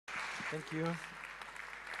Thank you.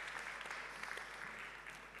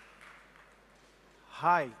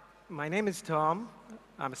 Hi, my name is Tom.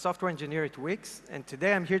 I'm a software engineer at Wix, and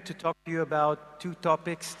today I'm here to talk to you about two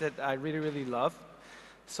topics that I really love,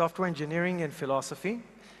 software engineering and philosophy,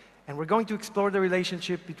 and we're going to explore the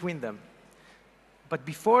relationship between them. But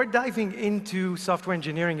before diving into software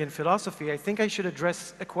engineering and philosophy, I think I should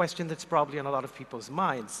address a question that's probably on a lot of people's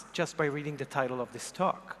minds just by reading the title of this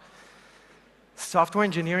talk. Software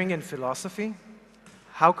engineering and philosophy?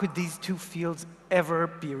 How could these two fields ever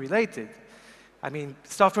be related? I mean,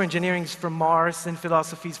 software engineering is from Mars and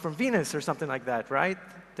philosophy is from Venus or something like that, right?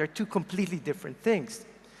 They're two completely different things.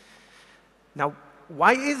 Now,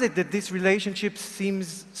 why is it that this relationship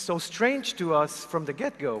seems so strange to us from the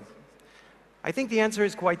get-go? I think the answer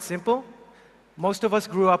is quite simple. Most of us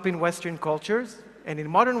grew up in Western cultures, and in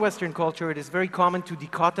modern Western culture, it is very common to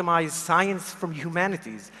dichotomize science from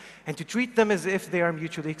humanities and to treat them as if they are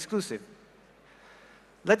mutually exclusive.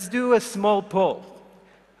 Let's do a small poll.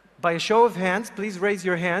 By a show of hands, please raise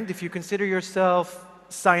your hand if you consider yourself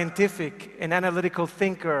scientific, an analytical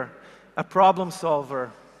thinker, a problem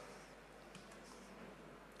solver.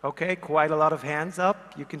 Okay, quite a lot of hands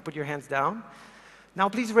up. You can put your hands down. Now,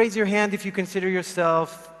 please raise your hand if you consider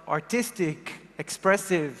yourself artistic,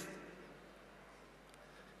 expressive.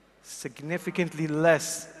 Significantly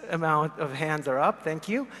less amount of hands are up. Thank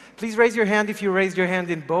you. Please raise your hand if you raised your hand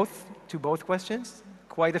in to both questions.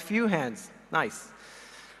 Quite a few hands. Nice.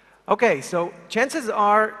 Okay, so chances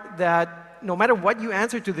are that no matter what you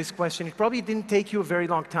answer to this question, it probably didn't take you a very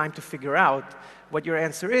long time to figure out what your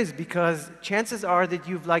answer is, because chances are that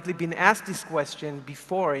you've likely been asked this question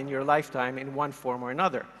before in your lifetime in one form or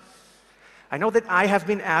another. I know that I have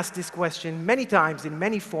been asked this question many times in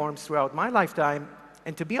many forms throughout my lifetime,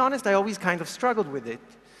 and to be honest, I always kind of struggled with it.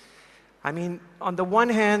 I mean, on the one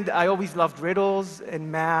hand, I always loved riddles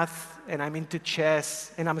and math, and I'm into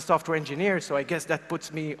chess, and I'm a software engineer, so I guess that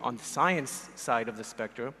puts me on the science side of the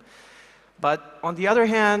spectrum. But on the other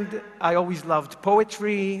hand, I always loved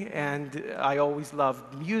poetry, and I always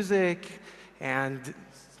loved music, and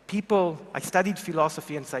people. I studied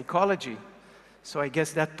philosophy and psychology, so I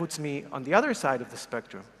guess that puts me on the other side of the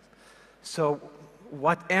spectrum. So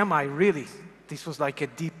what am I really? This was like a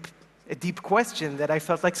deep question that I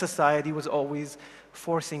felt like society was always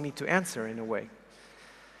forcing me to answer in a way.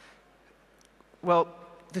 Well,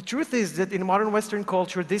 the truth is that in modern Western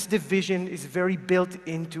culture, this division is very built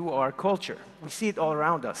into our culture. We see it all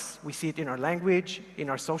around us. We see it in our language, in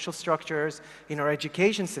our social structures, in our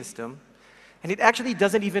education system. And it actually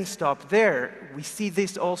doesn't even stop there. We see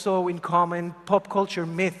this also in common pop culture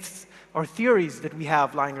myths or theories that we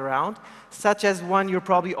have lying around, such as one you're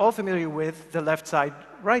probably all familiar with, the left side,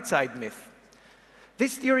 right side myth.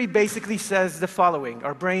 This theory basically says the following.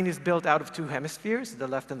 Our brain is built out of two hemispheres, the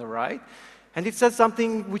left and the right, and it says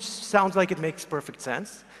something which sounds like it makes perfect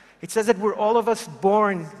sense. It says that we're all of us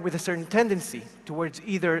born with a certain tendency towards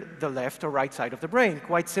either the left or right side of the brain,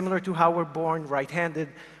 quite similar to how we're born right-handed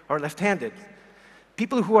or left-handed.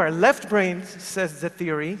 People who are left-brained, says the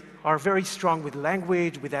theory, are very strong with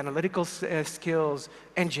language, with analytical skills,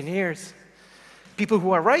 engineers. People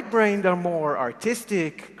who are right-brained are more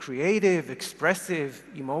artistic, creative, expressive,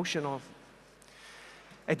 emotional.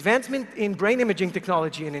 Advancement in brain imaging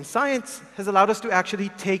technology and in science has allowed us to actually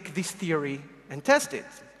take this theory and test it.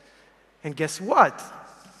 And guess what?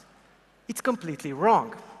 It's completely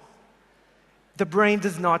wrong. The brain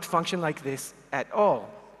does not function like this at all.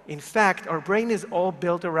 In fact, our brain is all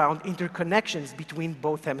built around interconnections between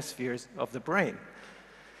both hemispheres of the brain.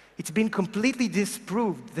 It's been completely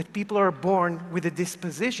disproved that people are born with a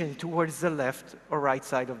disposition towards the left or right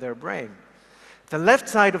side of their brain. The left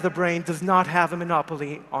side of the brain does not have a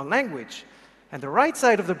monopoly on language, and the right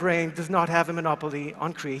side of the brain does not have a monopoly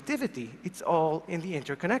on creativity. It's all in the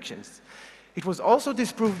interconnections. It was also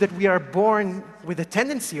disproved that we are born with a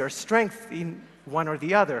tendency or strength in one or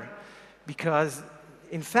the other, because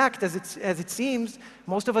in fact, as it seems,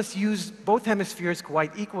 most of us use both hemispheres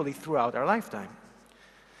quite equally throughout our lifetime.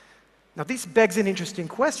 Now, this begs an interesting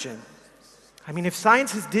question. I mean, if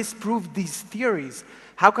science has disproved these theories,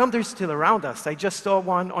 how come they're still around us? I just saw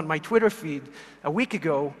one on my Twitter feed a week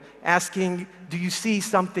ago asking, do you see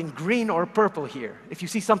something green or purple here? If you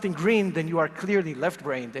see something green, then you are clearly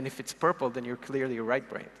left-brained, and if it's purple, then you're clearly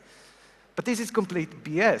right-brained. But this is complete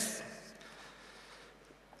BS.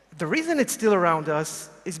 The reason it's still around us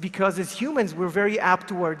is because as humans, we're very apt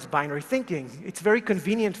towards binary thinking. It's very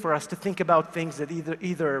convenient for us to think about things that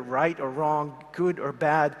either right or wrong, good or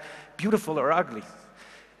bad, beautiful or ugly.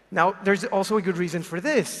 Now, there's also a good reason for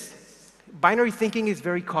this. Binary thinking is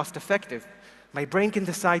very cost-effective. My brain can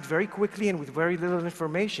decide very quickly and with very little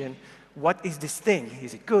information, what is this thing?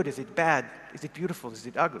 Is it good? Is it bad? Is it beautiful? Is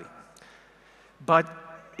it ugly? But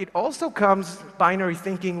it also comes, binary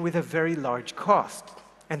thinking, with a very large cost.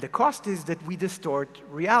 And the cost is that we distort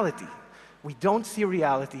reality. We don't see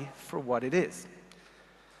reality for what it is.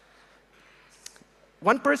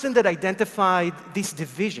 One person that identified this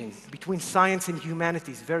division between science and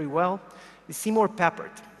humanities very well is Seymour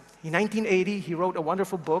Papert. In 1980, he wrote a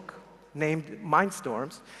wonderful book named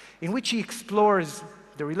Mindstorms, in which he explores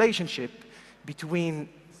the relationship between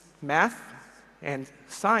math and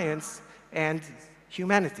science and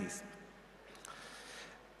humanities.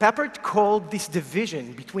 Papert called this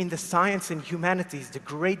division between the science and humanities the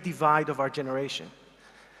great divide of our generation.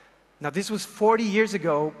 Now, this was 40 years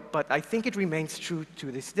ago, but I think it remains true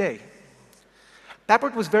to this day.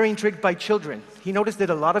 Papert was very intrigued by children. He noticed that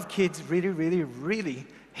a lot of kids really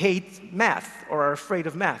hate math or are afraid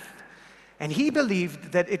of math. And he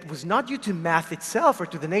believed that it was not due to math itself or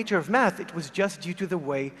to the nature of math, it was just due to the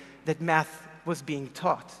way that math was being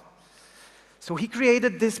taught. So he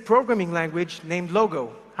created this programming language named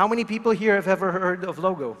Logo. How many people here have ever heard of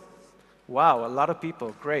Logo? Wow, a lot of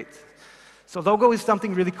people, great. So Logo is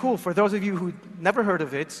something really cool for those of you who never heard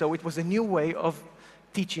of it. So it was a new way of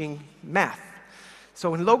teaching math.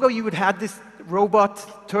 So in Logo, you would have this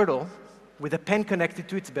robot turtle with a pen connected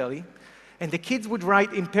to its belly, and the kids would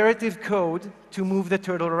write imperative code to move the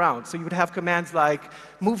turtle around. So you would have commands like,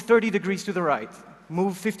 move 30 degrees to the right,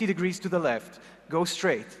 move 50 degrees to the left, go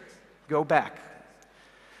straight, go back.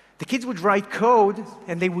 The kids would write code,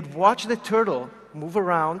 and they would watch the turtle move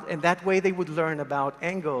around, and that way they would learn about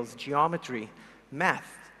angles, geometry,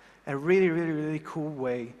 math. A really cool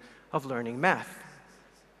way of learning math.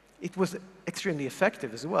 It was extremely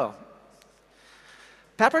effective as well.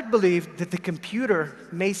 Papert believed that the computer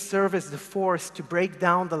may serve as the force to break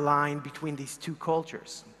down the line between these two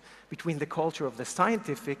cultures, between the culture of the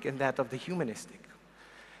scientific and that of the humanistic.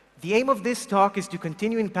 The aim of this talk is to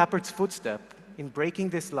continue in Papert's footstep in breaking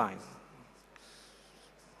this line.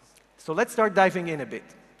 So let's start diving in a bit.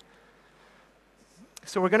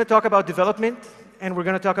 So we're going to talk about development, and we're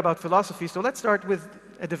going to talk about philosophy. So let's start with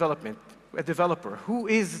a developer. Who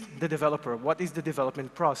is the developer? What is the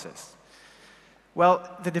development process?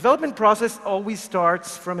 Well, the development process always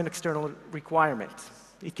starts from an external requirement.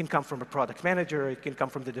 It can come from a product manager, it can come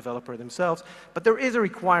from the developer themselves, but there is a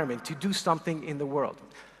requirement to do something in the world.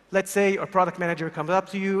 Let's say a product manager comes up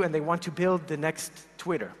to you and they want to build the next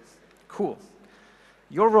Twitter. Cool.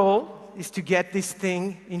 Your role is to get this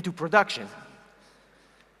thing into production.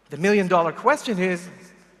 The million-dollar question is,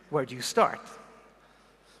 where do you start?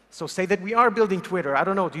 So say that we are building Twitter. I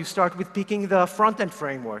don't know, do you start with picking the front-end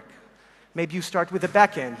framework? Maybe you start with the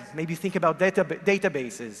back-end. Maybe you think about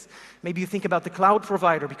databases. Maybe you think about the cloud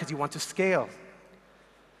provider because you want to scale.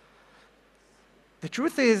 The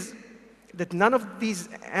truth is that none of these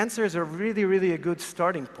answers are really a good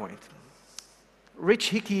starting point.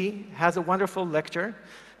 Rich Hickey has a wonderful lecture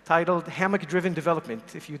titled Hammock-Driven Development.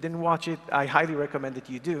 If you didn't watch it, I highly recommend that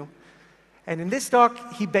you do. And in this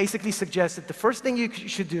talk, he basically suggests that the first thing you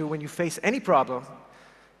should do when you face any problem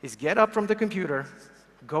is get up from the computer,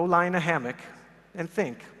 go lie in a hammock, and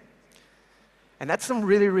think. And that's some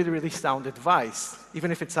really sound advice,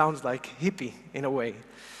 even if it sounds like hippie in a way.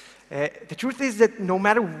 The truth is that no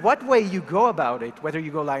matter what way you go about it, whether you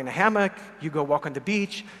go lie in a hammock, you go walk on the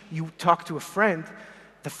beach, you talk to a friend,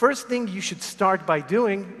 the first thing you should start by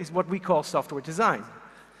doing is what we call software design.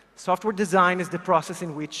 Software design is the process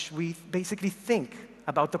in which we basically think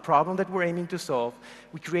about the problem that we're aiming to solve,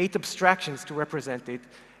 we create abstractions to represent it,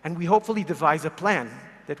 and we hopefully devise a plan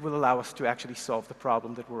that will allow us to actually solve the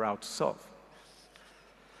problem that we're out to solve.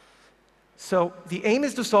 So the aim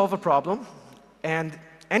is to solve a problem, and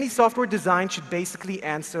any software design should basically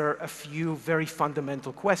answer a few very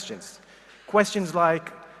fundamental questions. Questions like,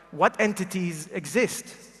 what entities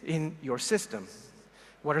exist in your system?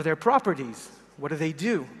 What are their properties? What do they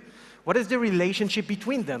do? What is the relationship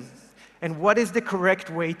between them? And what is the correct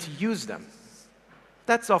way to use them?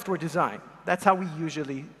 That's software design. That's how we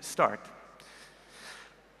usually start.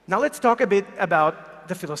 Now let's talk a bit about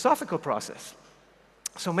the philosophical process.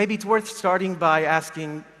 So maybe it's worth starting by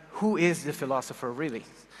asking, who is the philosopher really?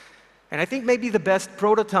 And I think maybe the best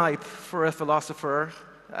prototype for a philosopher,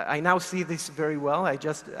 I now see this very well.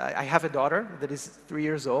 I have a daughter that is 3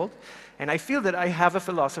 years old, and I feel that I have a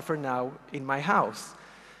philosopher now in my house.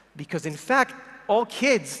 Because in fact, all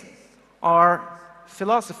kids are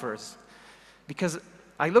philosophers. Because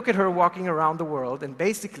I look at her walking around the world, and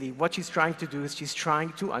basically what she's trying to do is she's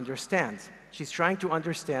trying to understand. She's trying to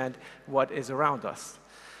understand what is around us.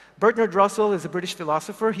 Bertrand Russell is a British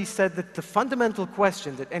philosopher. He said that the fundamental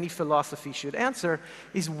question that any philosophy should answer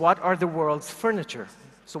is, what are the world's furniture?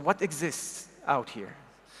 So what exists out here?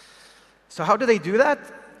 So how do they do that?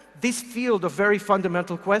 This field of very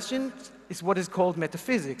fundamental questions is what is called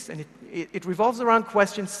metaphysics, and it revolves around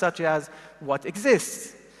questions such as, what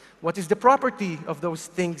exists? What is the property of those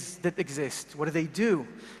things that exist? What do they do?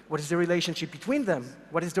 What is the relationship between them?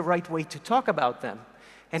 What is the right way to talk about them?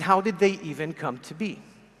 And how did they even come to be?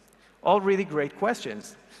 All really great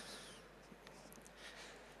questions.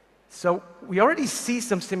 So we already see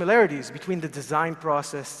some similarities between the design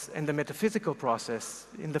process and the metaphysical process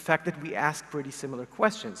in the fact that we ask pretty similar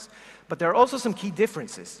questions. But there are also some key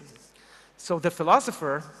differences. So the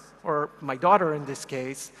philosopher, or my daughter in this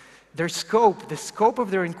case, their scope, the scope of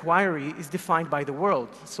their inquiry is defined by the world.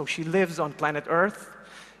 So she lives on planet Earth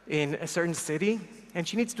in a certain city, and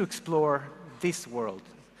she needs to explore this world.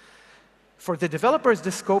 For the developers,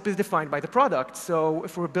 the scope is defined by the product. So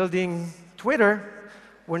if we're building Twitter,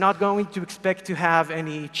 we're not going to expect to have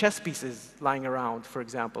any chess pieces lying around, for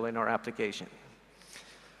example, in our application.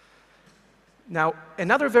 Now,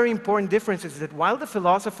 another very important difference is that while the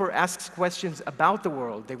philosopher asks questions about the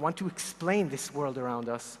world, they want to explain this world around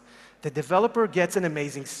us, the developer gets an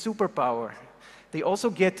amazing superpower. They also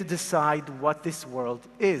get to decide what this world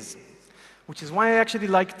is, which is why I actually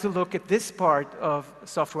like to look at this part of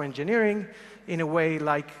software engineering in a way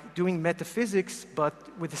like doing metaphysics, but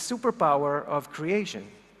with the superpower of creation.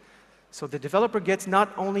 So the developer gets not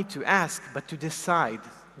only to ask, but to decide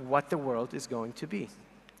what the world is going to be.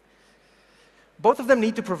 Both of them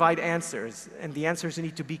need to provide answers, and the answers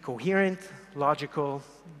need to be coherent, logical.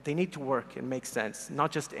 They need to work and make sense.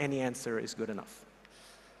 Not just any answer is good enough.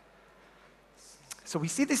 So we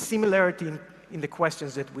see this similarity in the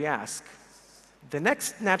questions that we ask. The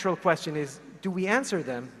next natural question is, do we answer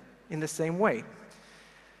them in the same way?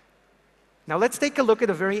 Now let's take a look at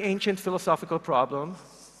a very ancient philosophical problem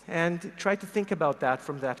and try to think about that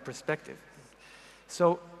from that perspective.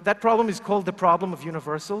 So that problem is called the problem of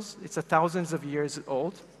universals. It's thousands of years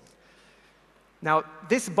old. Now,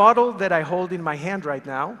 this bottle that I hold in my hand right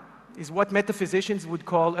now is what metaphysicians would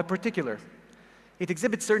call a particular. It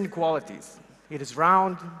exhibits certain qualities. It is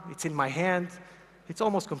round, it's in my hand, it's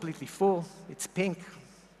almost completely full, it's pink.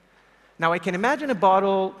 Now, I can imagine a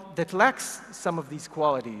bottle that lacks some of these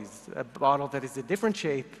qualities, a bottle that is a different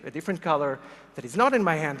shape, a different color, that is not in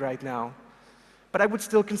my hand right now, but I would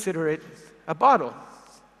still consider it a bottle.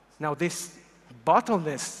 Now, this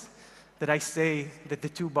bottleness that I say that the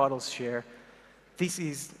two bottles share, this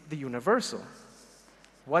is the universal.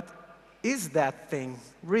 What is that thing,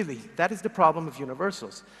 really? That is the problem of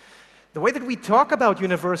universals. The way that we talk about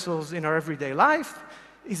universals in our everyday life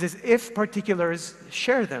is as if particulars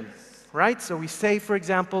share them, right? So we say, for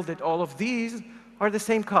example, that all of these are the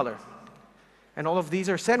same color, and all of these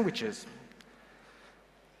are sandwiches,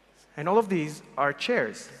 and all of these are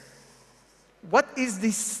chairs. What is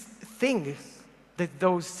this thing that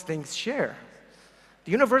those things share?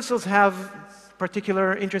 The universals have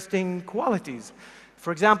particular interesting qualities.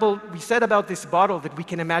 For example, we said about this bottle that we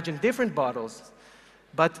can imagine different bottles,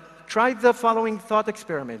 but try the following thought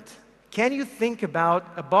experiment. Can you think about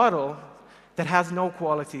a bottle that has no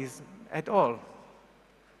qualities at all?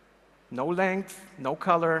 No length, no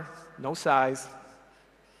color, no size.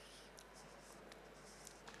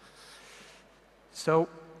 So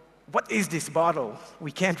what is this bottle?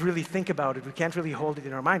 We can't really think about it. We can't really hold it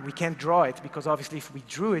in our mind. We can't draw it, because obviously if we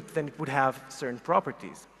drew it, then it would have certain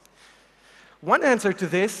properties. One answer to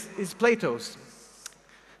this is Plato's.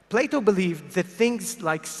 Plato believed that things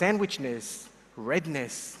like sandwichness,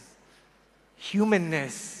 redness,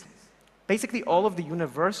 humanness, basically all of the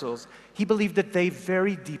universals, he believed that they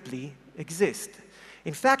very deeply exist.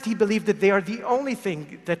 In fact, he believed that they are the only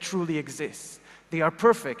thing that truly exists. They are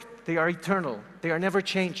perfect, they are eternal, they are never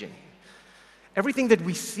changing. Everything that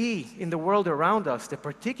we see in the world around us, the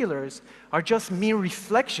particulars, are just mere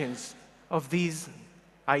reflections of these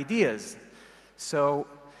ideas. So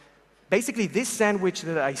basically, this sandwich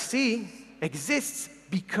that I see exists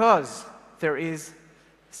because there is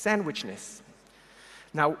sandwichness.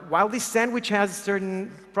 Now, while this sandwich has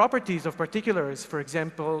certain properties of particulars, for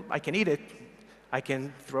example, I can eat it, I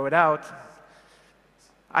can throw it out,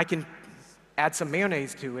 I can add some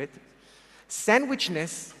mayonnaise to it,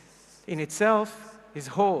 sandwichness in itself is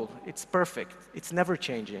whole, it's perfect, it's never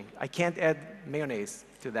changing. I can't add mayonnaise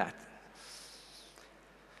to that.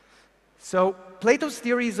 So Plato's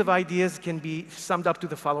theories of ideas can be summed up to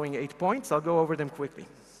the following 8 points. I'll go over them quickly.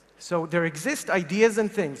 So there exist ideas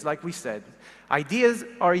and things, like we said. Ideas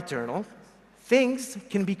are eternal. Things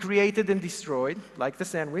can be created and destroyed, like the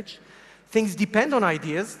sandwich. Things depend on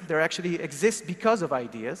ideas. They actually exist because of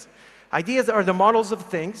ideas. Ideas are the models of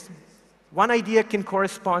things. One idea can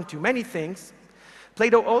correspond to many things.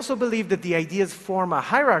 Plato also believed that the ideas form a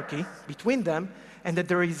hierarchy between them and that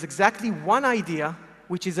there is exactly one idea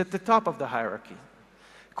which is at the top of the hierarchy.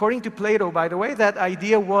 According to Plato, by the way, that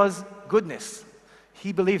idea was goodness.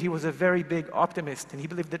 He believed he was a very big optimist, and he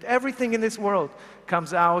believed that everything in this world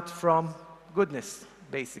comes out from goodness,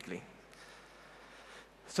 basically.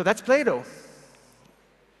 So that's Plato.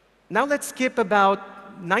 Now let's skip about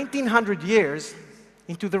 1900 years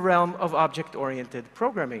into the realm of object-oriented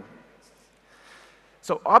programming.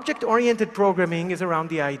 So object-oriented programming is around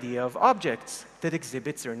the idea of objects that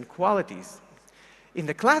exhibit certain qualities. In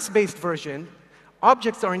the class-based version,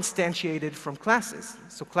 objects are instantiated from classes.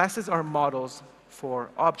 So classes are models for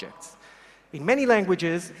objects. In many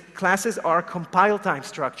languages, classes are compile-time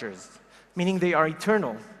structures, meaning they are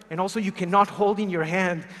eternal. And also you cannot hold in your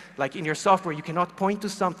hand, like in your software, you cannot point to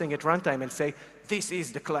something at runtime and say, this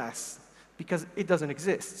is the class, because it doesn't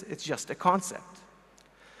exist. It's just a concept.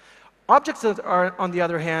 Objects that are, on the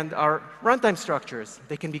other hand, are runtime structures.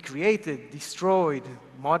 They can be created, destroyed,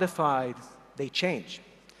 modified, they change.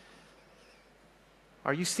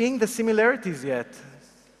 Are you seeing the similarities yet?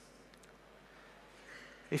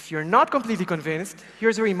 If you're not completely convinced,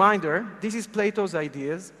 here's a reminder. This is Plato's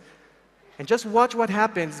ideas. And just watch what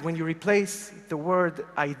happens when you replace the word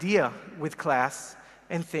idea with class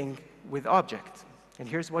and thing with object. And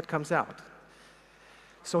here's what comes out.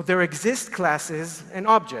 So there exist classes and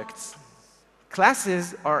objects.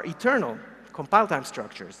 Classes are eternal, compile-time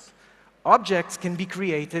structures. Objects can be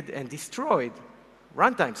created and destroyed,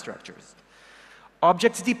 runtime structures.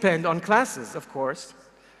 Objects depend on classes, of course.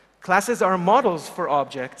 Classes are models for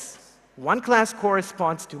objects. One class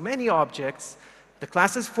corresponds to many objects. The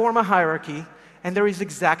classes form a hierarchy, and there is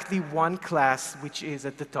exactly one class which is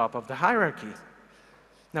at the top of the hierarchy.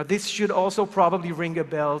 Now, this should also probably ring a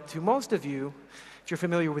bell to most of you. If you're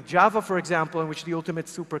familiar with Java, for example, in which the ultimate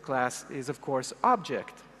superclass is, of course,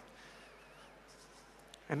 object.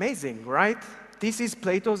 Amazing, right? This is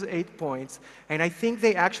Plato's 8 points, and I think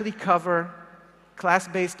they actually cover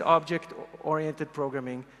class-based object-oriented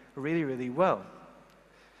programming really, really well.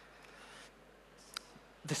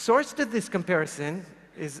 The source to this comparison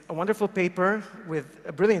is a wonderful paper with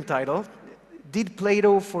a brilliant title, Did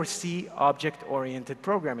Plato Foresee Object-Oriented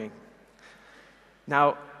Programming?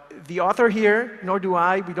 Now, the author here, nor do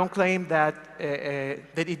I, we don't claim that,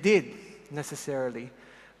 that it did necessarily.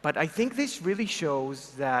 But I think this really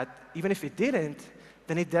shows that even if it didn't,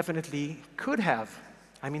 then it definitely could have.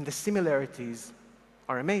 I mean, the similarities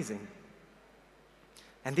are amazing.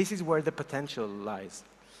 And this is where the potential lies.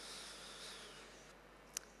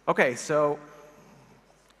 Okay, so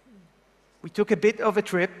we took a bit of a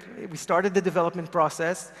trip. We started the development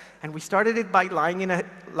process, and we started it by lying in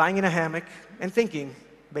a hammock and thinking,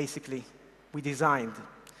 basically. We designed.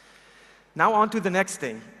 Now on to the next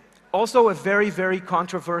thing. Also a very, very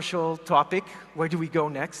controversial topic. Where do we go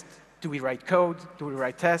next? Do we write code? Do we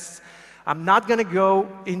write tests? I'm not going to go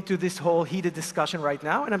into this whole heated discussion right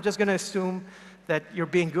now, and I'm just going to assume that you're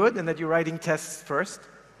being good and that you're writing tests first.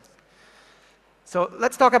 So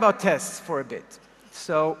let's talk about tests for a bit.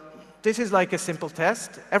 So this is like a simple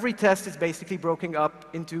test. Every test is basically broken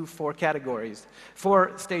up into four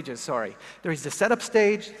stages, sorry. There is the setup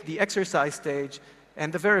stage, the exercise stage,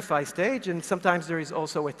 and the verify stage, and sometimes there is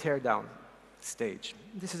also a teardown stage.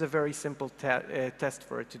 This is a very simple test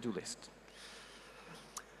for a to-do list.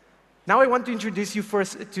 Now I want to introduce you for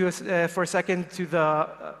a second to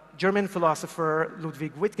the German philosopher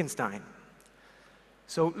Ludwig Wittgenstein.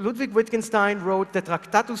 So Ludwig Wittgenstein wrote the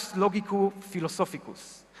Tractatus Logico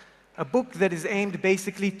Philosophicus, a book that is aimed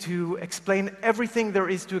basically to explain everything there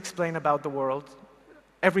is to explain about the world,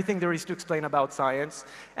 everything there is to explain about science,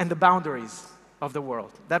 and the boundaries of the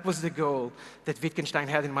world. That was the goal that Wittgenstein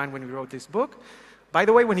had in mind when he wrote this book. By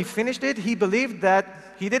the way, when he finished it, he believed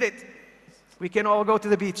that he did it. We can all go to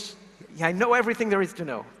the beach. I know everything there is to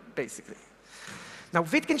know, basically. Now,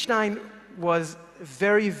 Wittgenstein was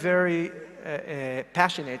very, very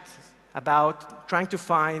passionate about trying to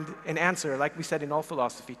find an answer, like we said in all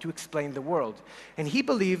philosophy, to explain the world. And he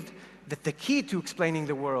believed that the key to explaining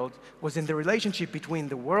the world was in the relationship between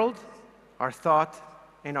the world, our thought,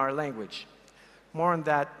 and our language. More on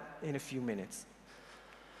that in a few minutes.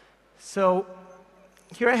 So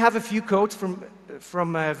here I have a few quotes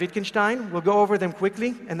from Wittgenstein. We'll go over them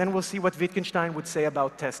quickly, and then we'll see what Wittgenstein would say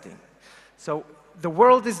about testing. So the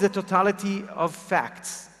world is the totality of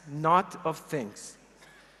facts, not of things.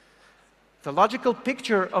 The logical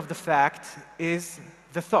picture of the fact is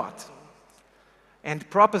the thought. And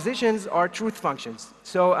propositions are truth functions.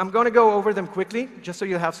 So I'm going to go over them quickly, just so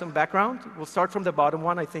you have some background. We'll start from the bottom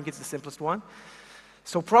one. I think it's the simplest one.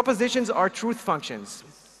 So propositions are truth functions.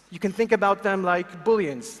 You can think about them like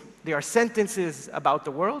booleans. They are sentences about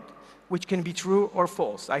the world, which can be true or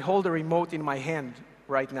false. I hold a remote in my hand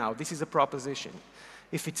right now. This is a proposition.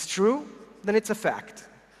 If it's true, then it's a fact.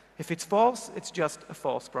 If it's false, it's just a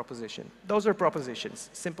false proposition. Those are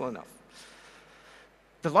propositions, simple enough.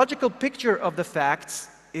 The logical picture of the facts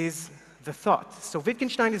is the thought. So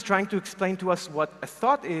Wittgenstein is trying to explain to us what a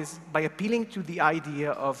thought is by appealing to the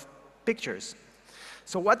idea of pictures.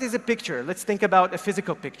 So what is a picture? Let's think about a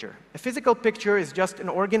physical picture. A physical picture is just an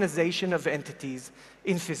organization of entities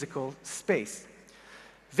in physical space.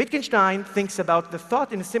 Wittgenstein thinks about the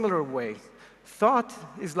thought in a similar way. Thought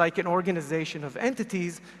is like an organization of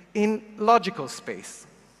entities in logical space.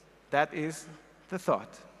 That is the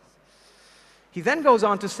thought. He then goes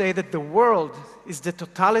on to say that the world is the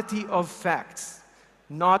totality of facts,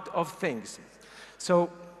 not of things. So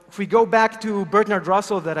if we go back to Bernard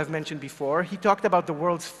Russell that I've mentioned before, he talked about the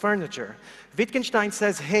world's furniture. Wittgenstein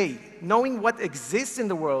says, hey, knowing what exists in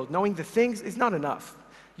the world, knowing the things is not enough.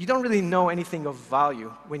 You don't really know anything of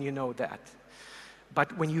value when you know that.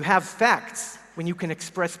 But when you have facts, when you can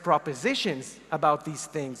express propositions about these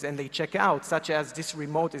things and they check out, such as this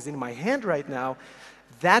remote is in my hand right now,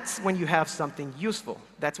 that's when you have something useful.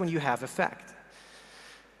 That's when you have a fact.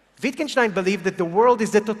 Wittgenstein believed that the world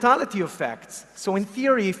is the totality of facts. So in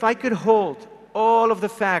theory, if I could hold all of the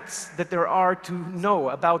facts that there are to know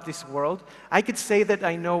about this world, I could say that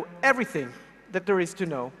I know everything that there is to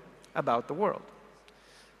know about the world.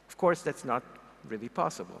 Of course, that's not really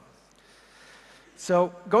possible.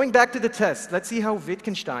 So going back to the test, let's see how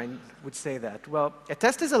Wittgenstein would say that. Well, a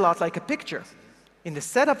test is a lot like a picture. In the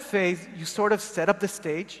setup phase, you sort of set up the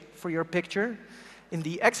stage for your picture. In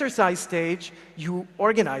the exercise stage, you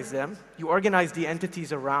organize them. You organize the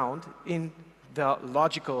entities around in the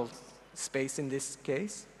logical space in this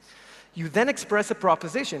case. You then express a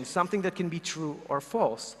proposition, something that can be true or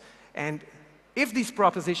false. And if this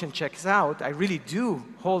proposition checks out, I really do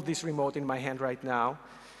hold this remote in my hand right now,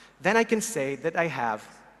 then I can say that I have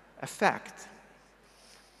a fact.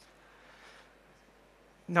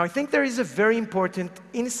 Now, I think there is a very important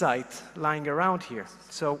insight lying around here.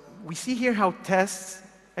 So we see here how tests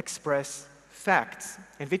express facts.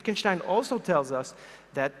 And Wittgenstein also tells us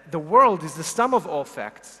that the world is the sum of all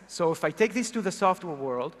facts. So if I take this to the software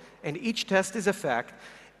world, and each test is a fact,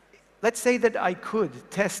 let's say that I could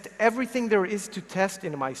test everything there is to test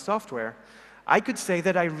in my software. I could say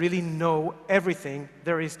that I really know everything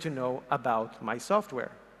there is to know about my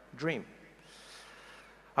software. Dream.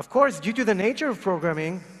 Of course, due to the nature of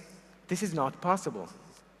programming, this is not possible.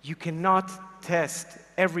 You cannot test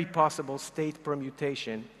every possible state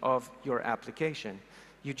permutation of your application.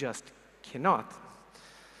 You just cannot.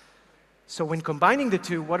 So when combining the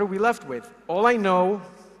two, what are we left with? All I know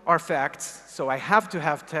are facts, so I have to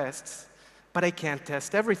have tests, but I can't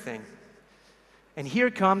test everything. And here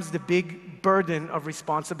comes the big burden of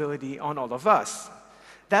responsibility on all of us.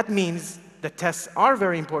 That means that tests are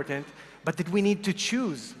very important, but that we need to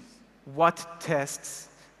choose what tests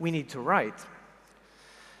we need to write.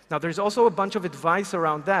 Now, there's also a bunch of advice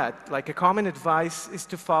around that. Like a common advice is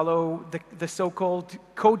to follow the so-called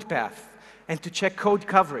code path and to check code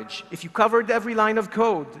coverage. If you covered every line of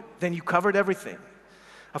code, then you covered everything.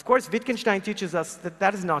 Of course, Wittgenstein teaches us that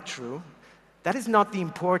that is not true. That is not the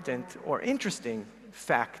important or interesting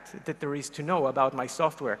fact that there is to know about my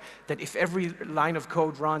software, that if every line of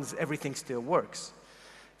code runs, everything still works.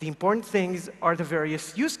 The important things are the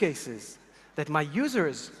various use cases that my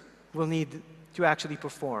users will need to actually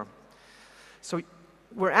perform. So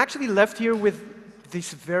we're actually left here with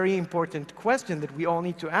this very important question that we all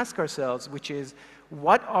need to ask ourselves, which is,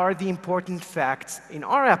 what are the important facts in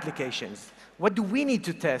our applications? What do we need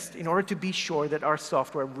to test in order to be sure that our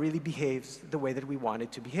software really behaves the way that we want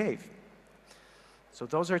it to behave? So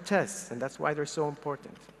those are tests, and that's why they're so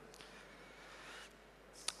important.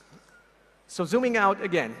 So zooming out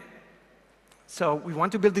again. So we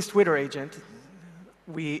want to build this Twitter agent.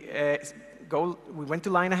 We went to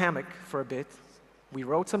lie in a hammock for a bit. We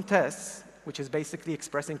wrote some tests, which is basically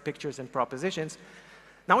expressing pictures and propositions.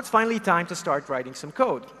 Now it's finally time to start writing some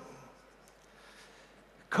code.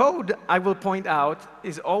 Code, I will point out,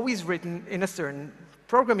 is always written in a certain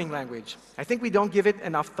programming language. I think we don't give it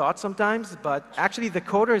enough thought sometimes, but actually the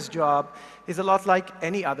coder's job is a lot like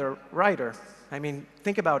any other writer. I mean,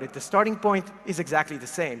 think about it. The starting point is exactly the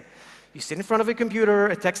same. You sit in front of a computer,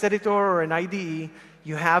 a text editor, or an IDE.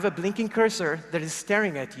 You have a blinking cursor that is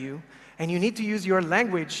staring at you, And you need to use your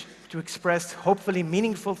language to express hopefully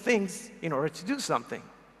meaningful things in order to do something.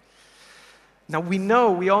 Now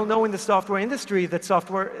we all know in the software industry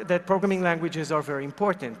that programming languages are very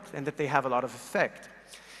important and that they have a lot of effect.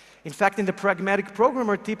 In fact, in the Pragmatic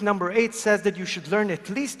Programmer, tip number 8 says that you should learn at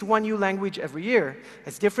least one new language every year,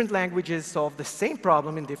 as different languages solve the same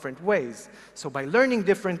problem in different ways. So by learning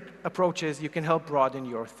different approaches, you can help broaden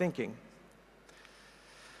your thinking.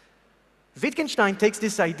 Wittgenstein takes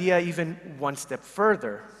this idea even one step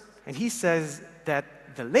further, and he says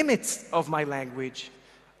that the limits of my language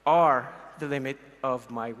are the limit of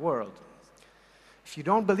my world. If you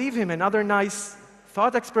don't believe him, another nice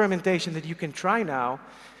thought experimentation that you can try now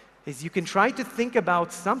is you can try to think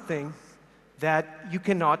about something that you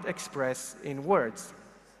cannot express in words.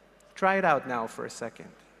 Try it out now for a second.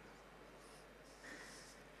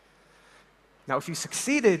 Now, if you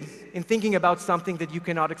succeeded in thinking about something that you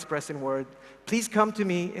cannot express in words, please come to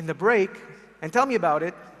me in the break and tell me about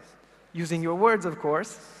it, using your words, of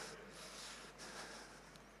course.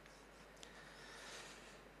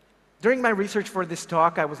 During my research for this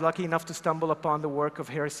talk, I was lucky enough to stumble upon the work of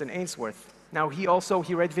Harrison Ainsworth. Now, he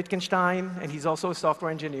read Wittgenstein, and he's also a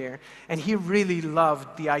software engineer, and he really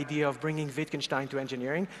loved the idea of bringing Wittgenstein to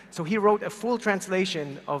engineering, so he wrote a full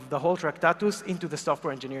translation of the whole Tractatus into the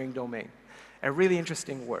software engineering domain. A really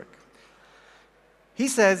interesting work. He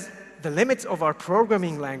says the limits of our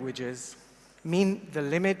programming languages mean the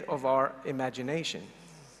limit of our imagination.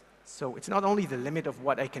 So it's not only the limit of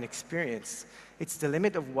what I can experience, it's the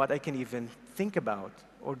limit of what I can even think about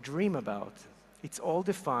or dream about. It's all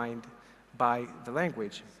defined by the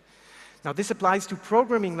language. Now, this applies to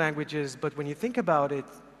programming languages, but when you think about it,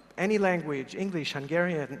 any language, English,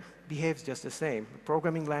 Hungarian, behaves just the same. A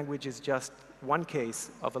programming language is just one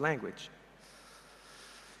case of a language.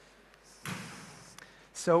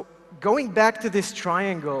 So going back to this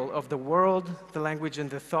triangle of the world, the language, and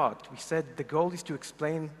the thought, we said the goal is to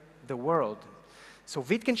explain the world. So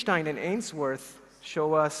Wittgenstein and Ainsworth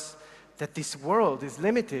show us that this world is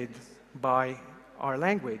limited by our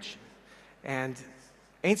language. And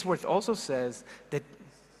Ainsworth also says that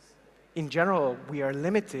in general, we are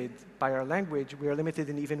limited by our language. We are limited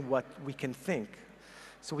in even what we can think.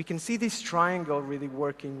 So we can see this triangle really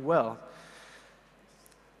working well.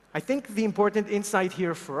 I think the important insight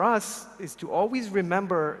here for us is to always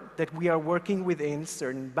remember that we are working within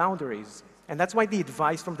certain boundaries. And that's why the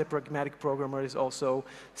advice from the pragmatic programmer is also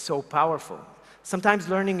so powerful. Sometimes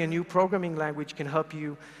learning a new programming language can help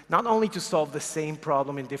you not only to solve the same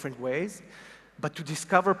problem in different ways, but to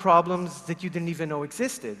discover problems that you didn't even know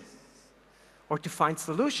existed, or to find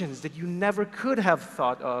solutions that you never could have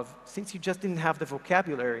thought of since you just didn't have the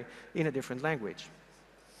vocabulary in a different language.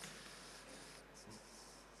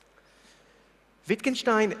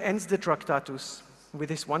 Wittgenstein ends the Tractatus with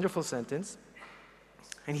this wonderful sentence,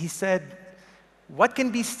 and he said, "What can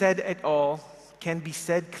be said at all can be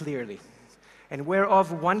said clearly, and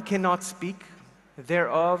whereof one cannot speak,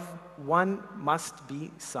 thereof one must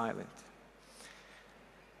be silent."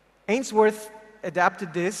 Ainsworth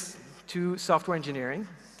adapted this to software engineering,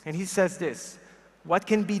 and he says this: "What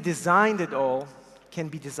can be designed at all can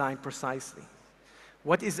be designed precisely.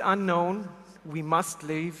 What is unknown, we must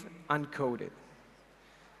leave uncoded."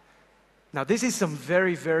 Now, this is some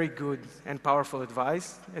very, very good and powerful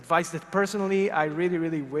advice that personally I really,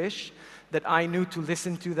 really wish that I knew to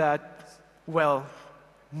listen to that, well,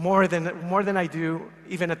 more than I do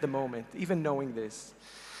even at the moment, even knowing this.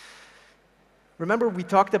 Remember, we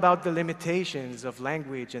talked about the limitations of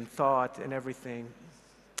language and thought and everything.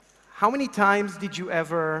 How many times did you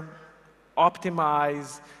ever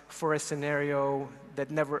optimize for a scenario that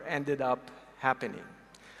never ended up happening?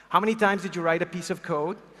 How many times did you write a piece of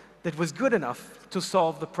code that was good enough to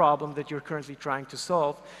solve the problem that you're currently trying to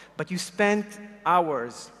solve, but you spent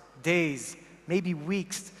hours, days, maybe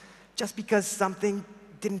weeks, just because something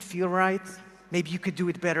didn't feel right? Maybe you could do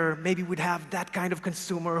it better. Maybe we'd have that kind of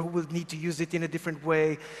consumer who will need to use it in a different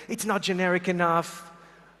way. It's not generic enough.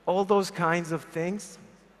 All those kinds of things.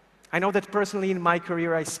 I know that personally in my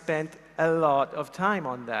career I spent a lot of time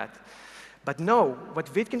on that. But no,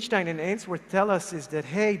 what Wittgenstein and Ainsworth tell us is that,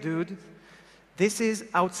 hey, dude, this is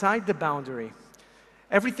outside the boundary.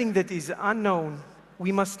 Everything that is unknown,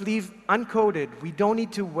 we must leave uncoded. We don't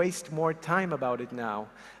need to waste more time about it now.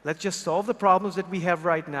 Let's just solve the problems that we have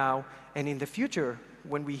right now, and in the future,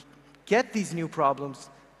 when we get these new problems,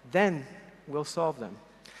 then we'll solve them.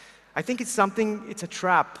 I think it's a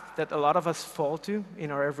trap that a lot of us fall to in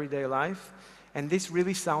our everyday life, and this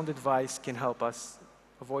really sound advice can help us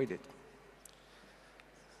avoid it.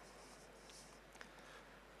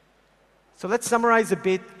 So let's summarize a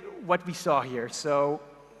bit what we saw here. So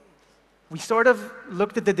we sort of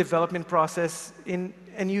looked at the development process in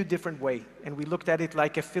a new different way, and we looked at it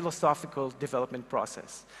like a philosophical development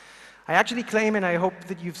process. I actually claim, and I hope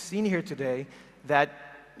that you've seen here today, that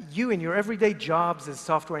you in your everyday jobs as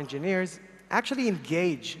software engineers actually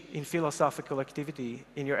engage in philosophical activity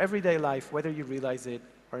in your everyday life, whether you realize it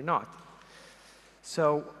or not.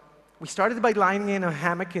 So we started by lying in a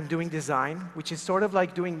hammock and doing design, which is sort of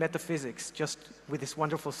like doing metaphysics, just with this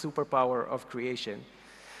wonderful superpower of creation.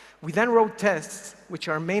 We then wrote tests, which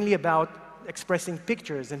are mainly about expressing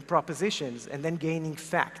pictures and propositions and then gaining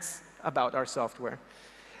facts about our software.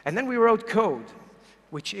 And then we wrote code,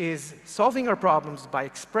 which is solving our problems by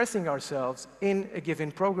expressing ourselves in a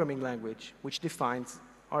given programming language, which defines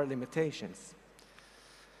our limitations.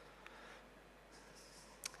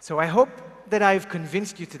 So I hope that I've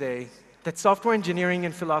convinced you today that software engineering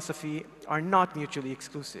and philosophy are not mutually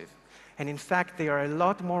exclusive. And in fact, they are a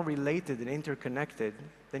lot more related and interconnected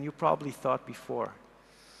than you probably thought before.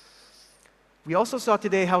 We also saw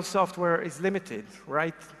today how software is limited,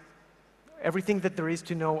 right? Everything that there is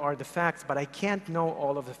to know are the facts, but I can't know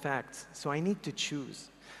all of the facts, so I need to choose.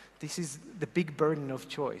 This is the big burden of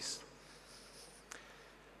choice.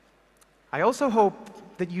 I also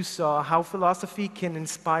hope that you saw how philosophy can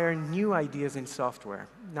inspire new ideas in software.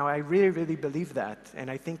 Now, I really, really believe that, and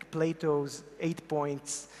I think Plato's 8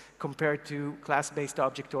 points compared to class-based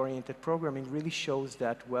object-oriented programming really shows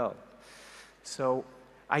that well. So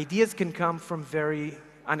ideas can come from very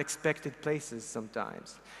unexpected places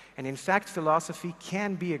sometimes. And in fact, philosophy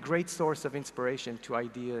can be a great source of inspiration to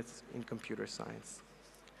ideas in computer science.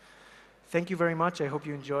 Thank you very much. I hope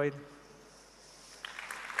you enjoyed.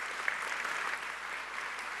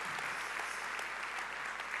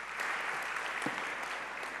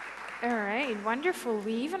 All right, wonderful.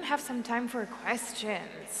 We even have some time for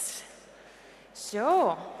questions.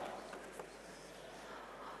 So,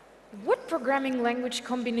 what programming language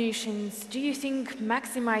combinations do you think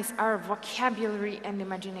maximize our vocabulary and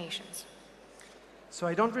imaginations? So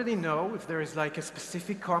I don't really know if there is like a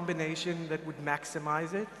specific combination that would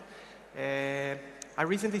maximize it. I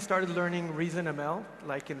recently started learning ReasonML,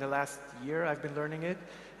 like in the last year I've been learning it,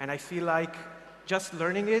 and I feel like just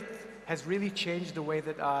learning it has really changed the way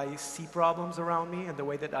that I see problems around me and the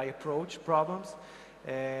way that I approach problems.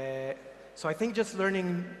 So I think just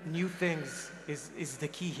learning new things is the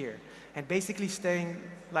key here. And basically staying,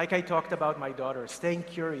 like I talked about my daughter, staying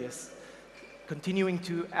curious, continuing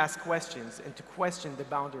to ask questions and to question the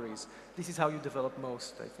boundaries. This is how you develop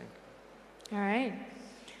most, I think. All right.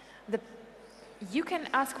 You can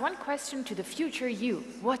ask one question to the future you.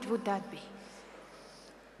 What would that be?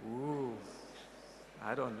 Ooh,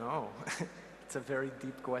 I don't know. It's a very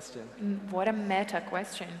deep question. What a meta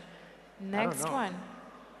question. Next one.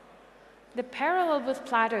 The parallel with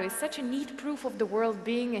Plato is such a neat proof of the world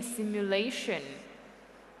being a simulation.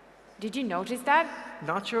 Did you notice that?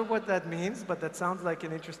 Not sure what that means, but that sounds like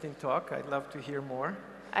an interesting talk. I'd love to hear more.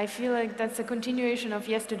 I feel like that's a continuation of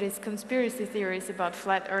yesterday's conspiracy theories about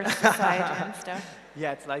flat Earth society and stuff.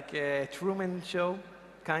 Yeah, it's like a Truman Show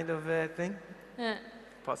kind of thing.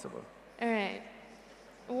 Possible. All right.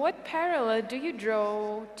 What parallel do you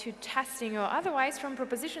draw to testing or otherwise from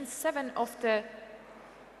proposition 7 of the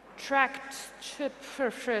tract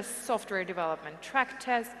software development? Track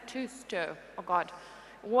test to, oh God.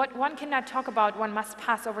 What one cannot talk about, one must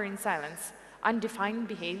pass over in silence. Undefined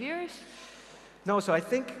behaviors? No, so I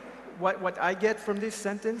think what I get from this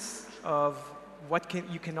sentence of what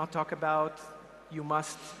you cannot talk about, you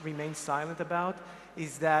must remain silent about,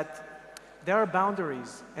 is that there are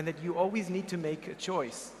boundaries and that you always need to make a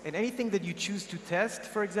choice. And anything that you choose to test,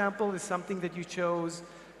 for example, is something that you chose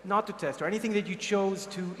not to test, or anything that you chose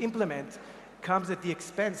to implement comes at the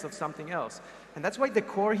expense of something else. And that's why the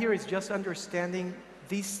core here is just understanding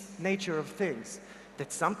this nature of things,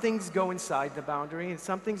 that some things go inside the boundary and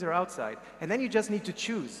some things are outside. And then you just need to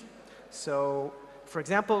choose. So, for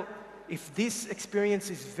example, if this experience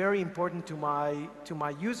is very important to my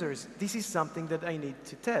users, this is something that I need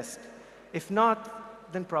to test. If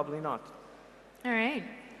not, then probably not. All right,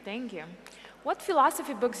 thank you. What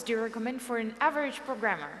philosophy books do you recommend for an average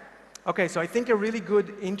programmer? Okay, so I think a really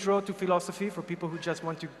good intro to philosophy for people who just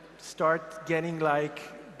want to start getting like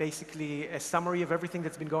basically a summary of everything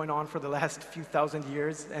that's been going on for the last few thousand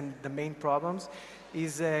years and the main problems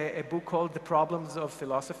is a book called The Problems of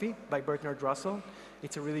Philosophy by Bertrand Russell.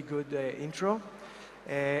 It's a really good intro.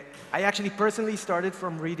 I actually personally started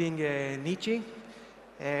from reading Nietzsche,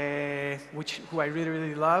 who I really,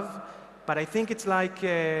 really love. But I think it's like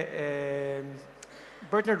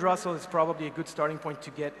Bertrand Russell is probably a good starting point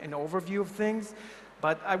to get an overview of things.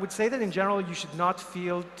 But I would say that in general, you should not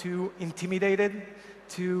feel too intimidated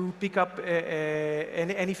to pick up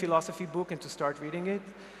any philosophy book and to start reading it.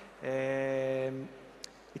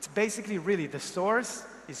 It's basically really the source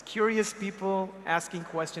is curious people asking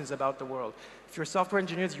questions about the world. If you're software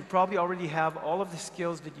engineers, you probably already have all of the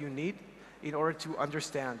skills that you need in order to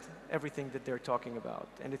understand everything that they're talking about.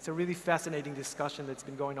 And it's a really fascinating discussion that's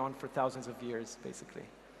been going on for thousands of years, basically.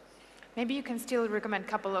 Maybe you can still recommend a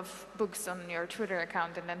couple of books on your Twitter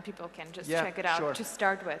account, and then people can just check it out sure. to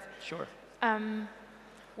start with. Sure.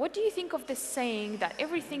 What do you think of the saying that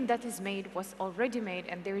everything that is made was already made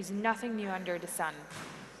and there is nothing new under the sun?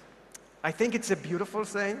 I think it's a beautiful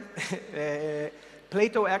saying.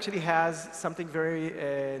 Plato actually has something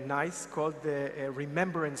very nice called the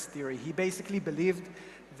remembrance theory. He basically believed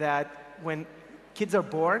that when kids are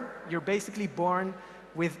born, you're basically born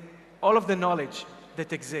with all of the knowledge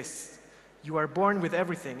that exists. You are born with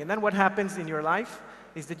everything. And then what happens in your life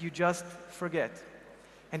is that you just forget.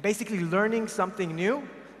 And basically learning something new,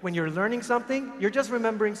 when you're learning something, you're just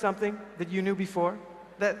remembering something that you knew before.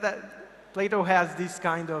 Plato has this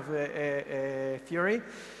kind of theory,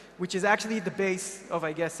 which is actually the base of,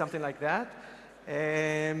 I guess, something like that.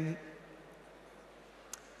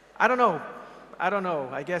 I don't know,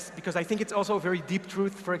 I guess, because I think it's also a very deep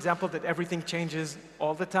truth, for example, that everything changes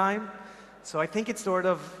all the time. So I think it's sort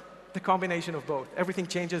of the combination of both. Everything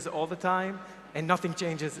changes all the time, and nothing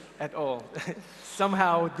changes at all.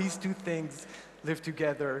 Somehow, these two things live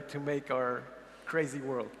together to make our crazy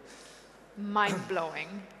world. Mind-blowing.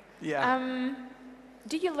 Yeah.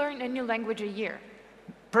 Do you learn a new language a year?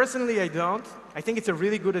 Personally, I don't. I think it's a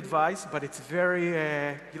really good advice, but it's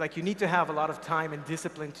very, like you need to have a lot of time and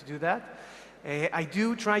discipline to do that. I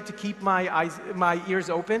do try to keep my ears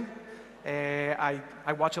open.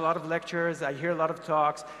 I watch a lot of lectures, I hear a lot of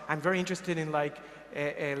talks. I'm very interested in like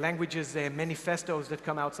languages, manifestos that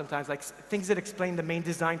come out sometimes, like things that explain the main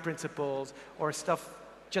design principles or stuff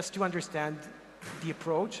just to understand the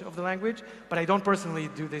approach of the language. But I don't personally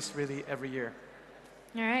do this really every year.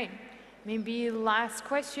 All right. Maybe last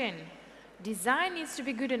question. Design needs to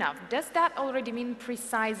be good enough. Does that already mean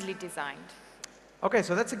precisely designed? Okay,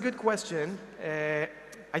 so that's a good question.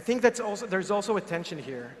 I think there's also a tension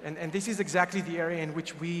here, and this is exactly the area in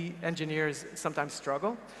which we engineers sometimes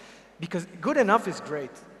struggle, because good enough is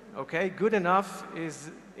great, okay? Good enough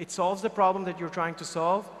it solves the problem that you're trying to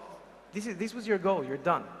solve. This was your goal, you're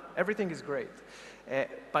done. Everything is great.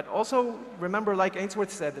 But also remember, like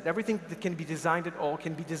Ainsworth said, that everything that can be designed at all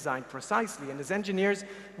can be designed precisely, and as engineers,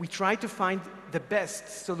 we try to find the best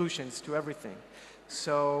solutions to everything.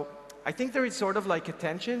 So I think there is sort of like a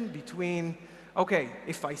tension between, okay,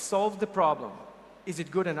 if I solve the problem, is it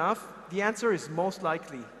good enough? The answer is most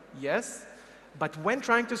likely yes. But when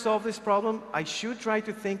trying to solve this problem, I should try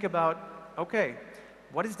to think about, okay,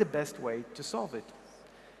 what is the best way to solve it?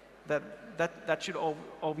 That should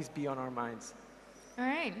always be on our minds. All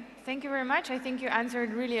right. Thank you very much. I think you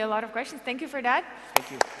answered really a lot of questions. Thank you for that.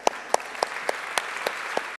 Thank you.